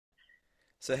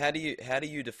So how do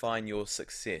you define your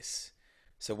success?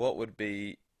 So what would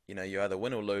be, you either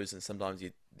win or lose, and sometimes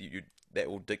you that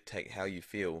will dictate how you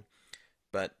feel.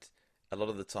 But a lot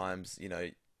of the times,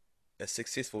 a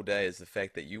successful day is the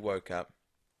fact that you woke up,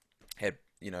 had,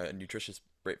 a nutritious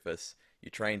breakfast,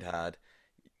 you trained hard,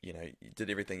 you did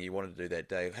everything you wanted to do that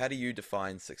day. How do you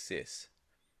define success?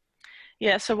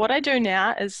 Yeah, so what I do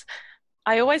now is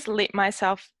I always let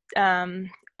myself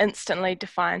instantly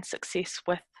define success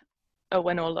with a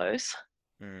win or lose.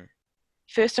 Mm,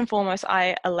 First and foremost,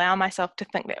 I allow myself to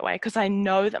think that way because I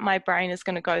know that my brain is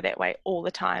going to go that way all the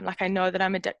time. Like I know that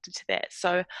I'm addicted to that.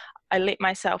 So I let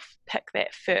myself pick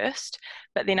that first,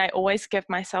 but then I always give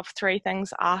myself three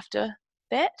things after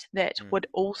that mm, would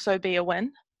also be a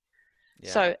win.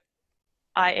 yeah, So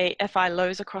i.e., if I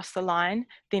lose across the line,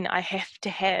 then I have to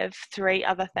have three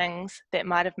other things that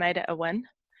might have made it a win.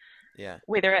 yeah,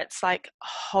 Whether it's like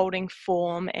holding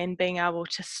form and being able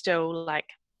to still like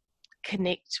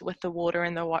connect with the water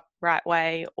in the right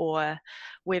way, or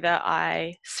whether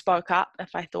I spoke up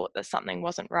if I thought that something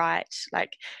wasn't right.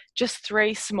 Like just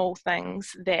three small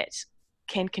things that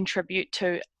can contribute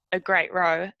to a great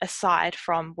row aside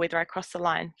from whether I cross the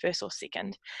line first or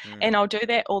second. mm, And I'll do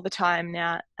that all the time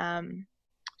now.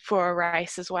 For a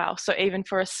race as well. So even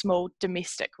for a small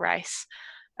domestic race,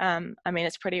 I mean,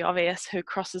 it's pretty obvious who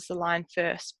crosses the line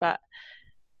first, but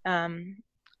um,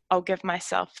 I'll give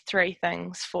myself three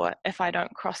things for if I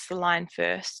don't cross the line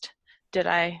first. Did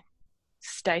I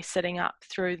stay sitting up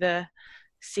through the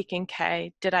second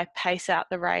K? Did I pace out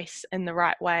the race in the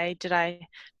right way? Did I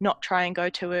not try and go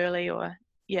too early? Or,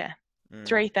 yeah, mm,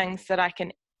 three things that I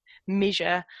can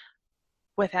measure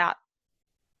without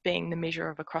being the measure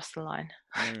of across the line.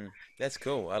 mm. That's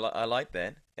cool. I like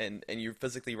that. And you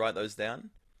physically write those down,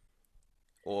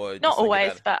 or Not just think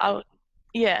about always, it? but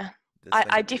yeah, Just I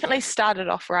think. definitely started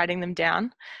off writing them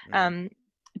down. Mm, Um,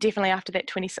 Definitely after that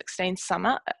 2016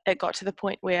 summer, it got to the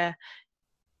point where,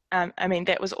 I mean,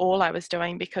 that was all I was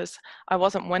doing because I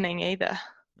wasn't winning either.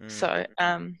 mm, So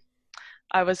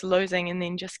I was losing and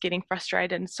then just getting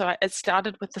frustrated. And so it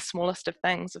started with the smallest of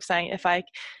things of saying, if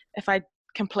I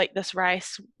complete this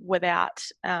race without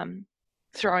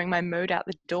throwing my mood out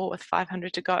the door with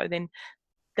 500 to go, then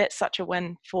that's such a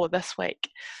win for this week.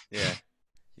 yeah.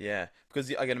 Yeah,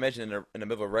 because I can imagine in a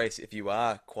middle race, if you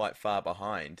are quite far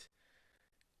behind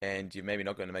and you're maybe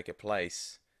not going to make a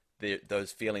place,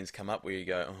 those feelings come up where you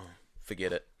go, oh,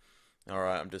 forget it. All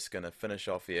right, I'm just going to finish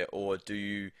off here. Or do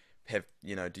you have,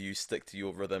 do you stick to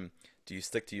your rhythm? Do you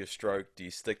stick to your stroke? Do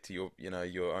you stick to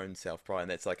your own self-pride?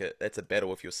 And that's a battle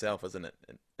with yourself, isn't it?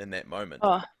 In that moment.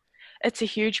 Oh, it's a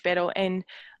huge battle. And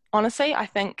honestly, I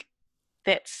think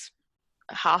that's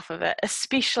half of it,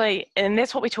 especially, and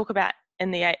that's what we talk about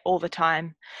in the eight all the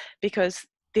time, because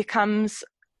there comes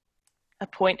a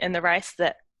point in the race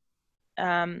that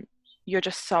um, you're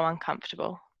just so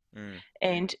uncomfortable. Mm,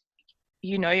 And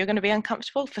you know you're going to be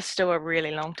uncomfortable for still a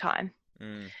really long time.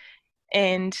 mm,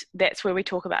 And that's where we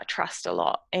talk about trust a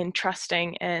lot and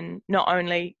trusting in not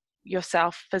only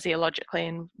yourself physiologically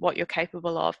and what you're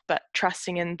capable of, but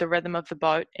trusting in the rhythm of the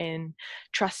boat and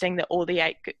trusting that all the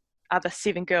other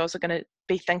seven girls are going to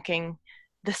be thinking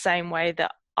the same way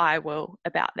that I will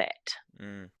about that.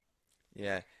 mm.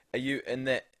 Yeah. Are you in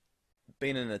that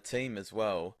being in a team as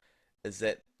well? Is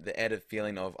that the added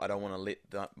feeling of I don't want to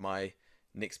let my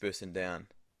next person down?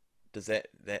 Does that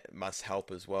must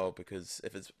help as well? Because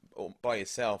if it's all by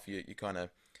yourself, you kind of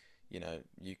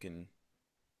you can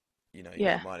you don't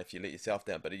Yeah. mind if you let yourself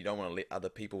down, but you don't want to let other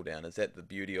people down. Is that the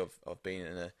beauty of being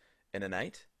in an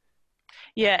eight?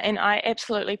 Yeah, and I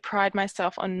absolutely pride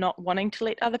myself on not wanting to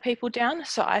let other people down.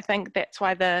 So I think that's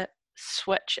why the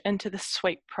switch into the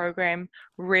sweep program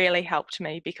really helped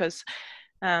me because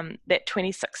that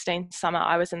 2016 summer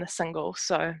I was in the single,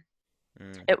 so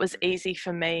Mm, it was easy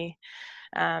for me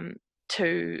um,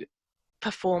 to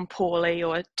perform poorly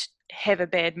or have a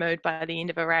bad mood by the end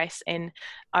of a race, and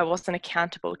I wasn't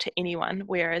accountable to anyone.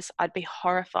 Whereas I'd be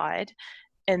horrified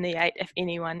in the eight if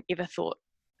anyone ever thought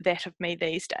that of me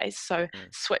these days. So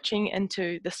mm, switching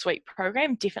into the sweep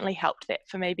program definitely helped that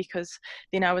for me because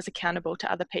then I was accountable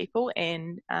to other people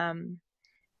and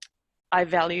I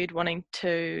valued wanting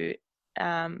to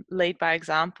lead by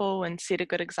example and set a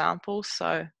good example.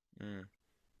 So mm,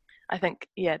 I think,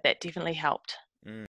 yeah, that definitely helped. mm.